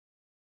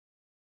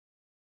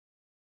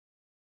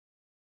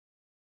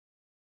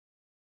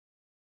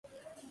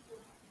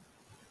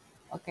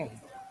Okay,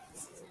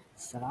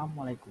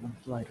 Assalamualaikum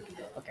warahmatullahi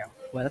wabarakatuh. Okay,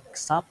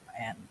 what's up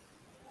and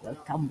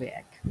welcome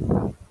back,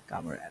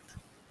 comrade.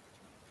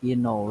 You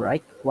know,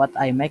 right? What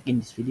I make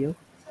in this video?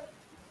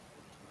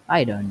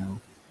 I don't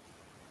know.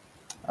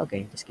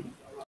 Okay, just kidding.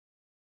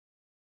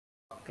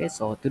 Okay,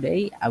 so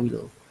today I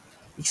will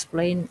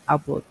explain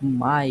about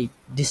my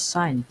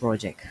design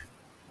project.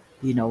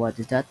 You know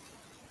what is that?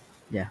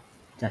 Yeah,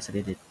 just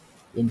read it.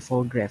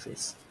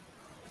 Infografis,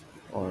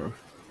 or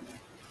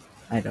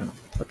I don't know.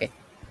 Okay,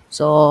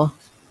 so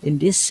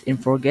in this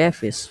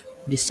infographics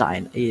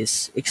design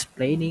is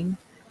explaining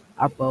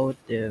about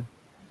the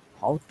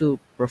how to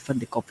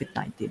prevent the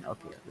COVID-19.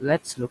 Okay,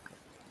 let's look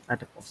at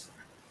the poster.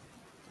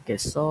 Okay,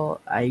 so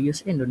I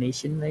use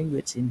Indonesian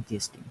language in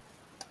this thing.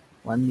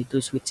 Want me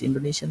to switch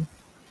Indonesian?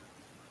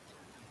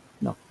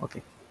 No,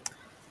 okay.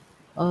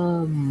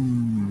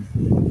 Um,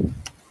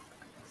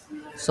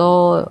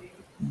 so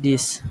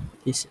this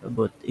is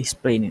about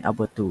explaining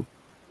about to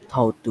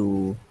how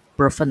to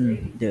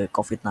prevent the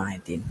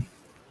COVID-19.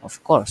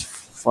 Of course,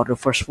 for the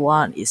first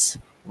one is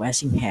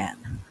washing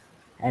hand,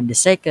 and the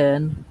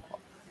second,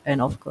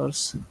 and of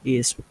course,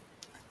 is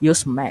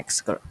use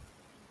mask,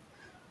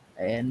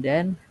 and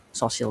then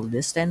social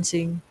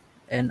distancing,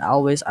 and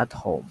always at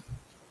home.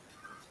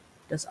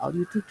 That's all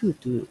you do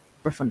to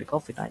prevent the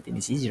COVID-19.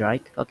 It's easy,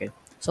 right? Okay.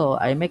 So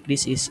I make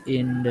this is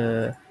in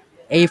the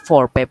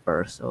A4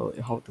 paper. So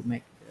how to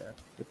make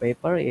the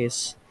paper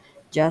is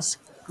just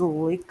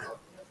click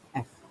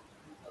F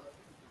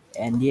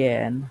and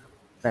then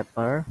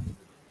paper,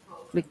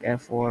 click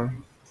F4,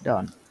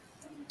 done.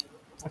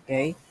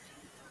 Okay.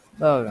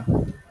 Oh,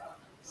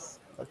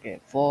 okay.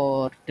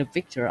 For the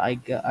picture, I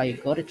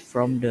got it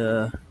from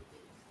the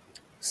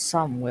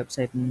some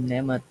website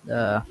named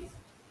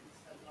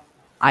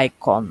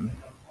Icon.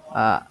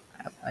 Uh,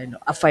 I know.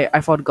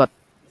 I forgot.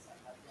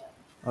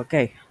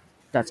 Okay,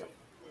 that's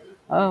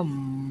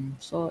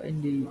so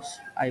in this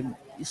I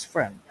is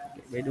frame.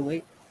 Okay, by the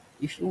way,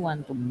 if you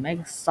want to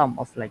make some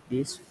of like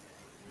this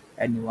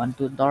and you want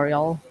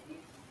tutorial,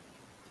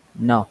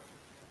 no.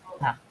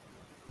 Ah,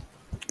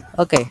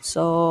 okay,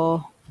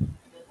 so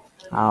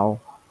how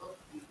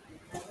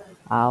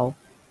how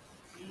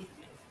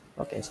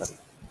okay sorry.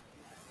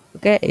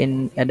 Okay,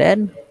 in and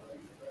then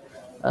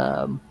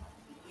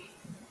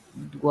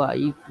well,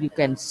 you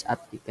can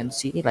you can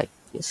see like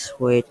this.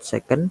 Wait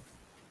second.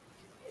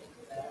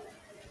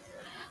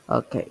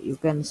 Okay, you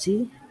can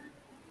see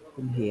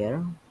in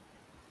here.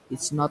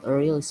 It's not a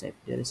real shape.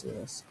 There is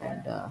a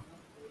kind of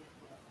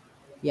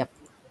yep.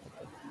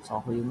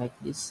 So how you make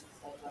this?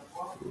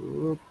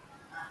 Oop,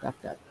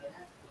 that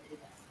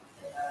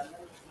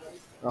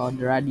on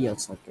the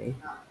radius. Okay.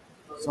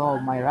 So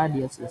my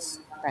radius is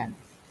 10.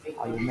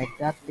 How you make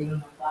that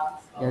thing?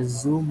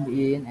 Just zoom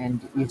in and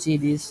you see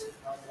this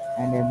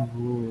and then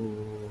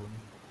boom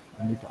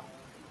and you done.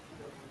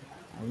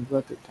 And you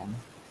go to 10.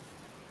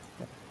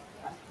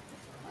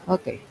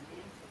 Okay.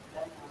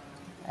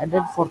 And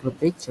then for the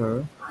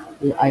picture,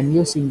 I'm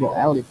using the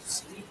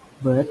ellipse.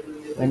 But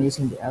when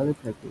using the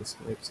ellipse like this,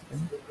 wait a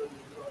second.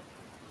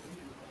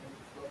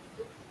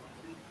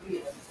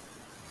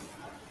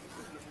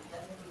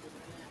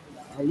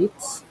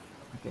 Ellipse.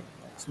 Okay,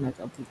 let's make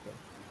a picture.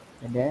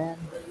 And then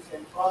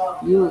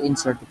you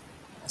insert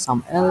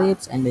some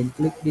ellipse and then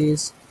click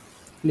this,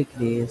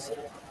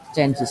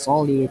 change the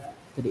solid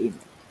to the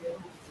image.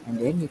 And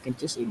then you can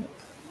choose image.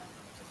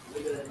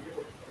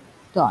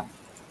 Done.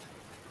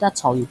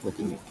 That's how you put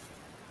image.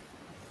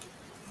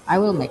 I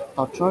will make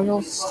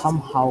tutorials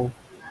somehow,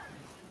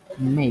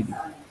 maybe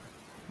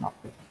not.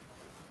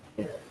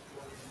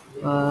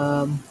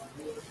 Um,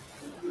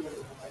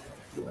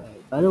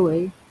 by the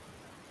way,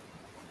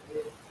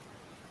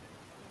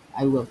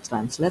 I will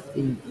translate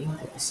in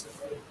English.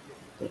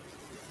 Okay.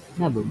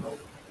 Never mind.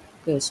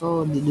 Okay,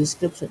 so the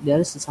description there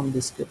is some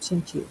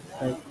description too,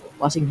 like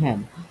washing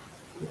hand.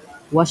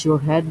 Wash your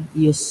hand.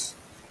 Use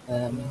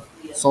um,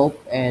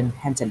 soap and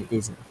hand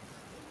sanitizer.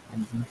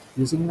 And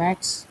using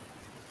max,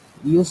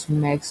 use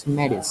max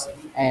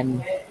medicine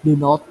and do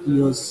not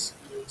use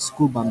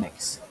scuba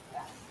max.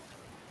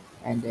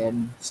 And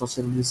then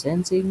social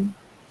distancing,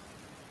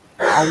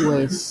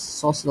 always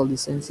social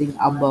distancing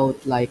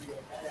about like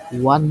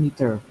 1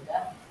 meter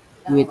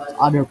with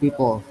other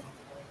people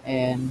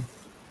and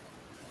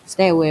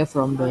stay away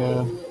from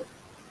the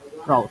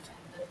crowd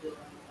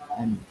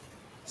and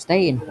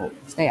stay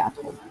at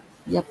home.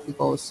 Yep,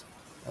 because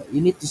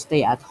you need to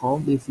stay at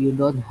home if you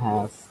don't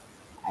have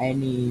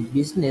any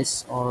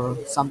business or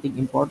something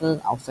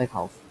important outside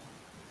house.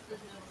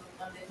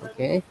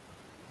 Okay,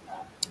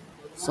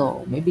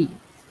 so maybe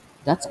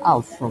that's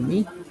all from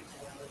me.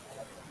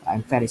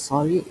 I'm very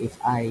sorry if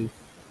I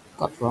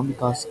got wrong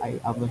because I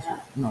was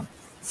no.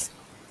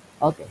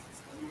 Okay,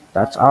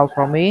 that's all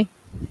from me.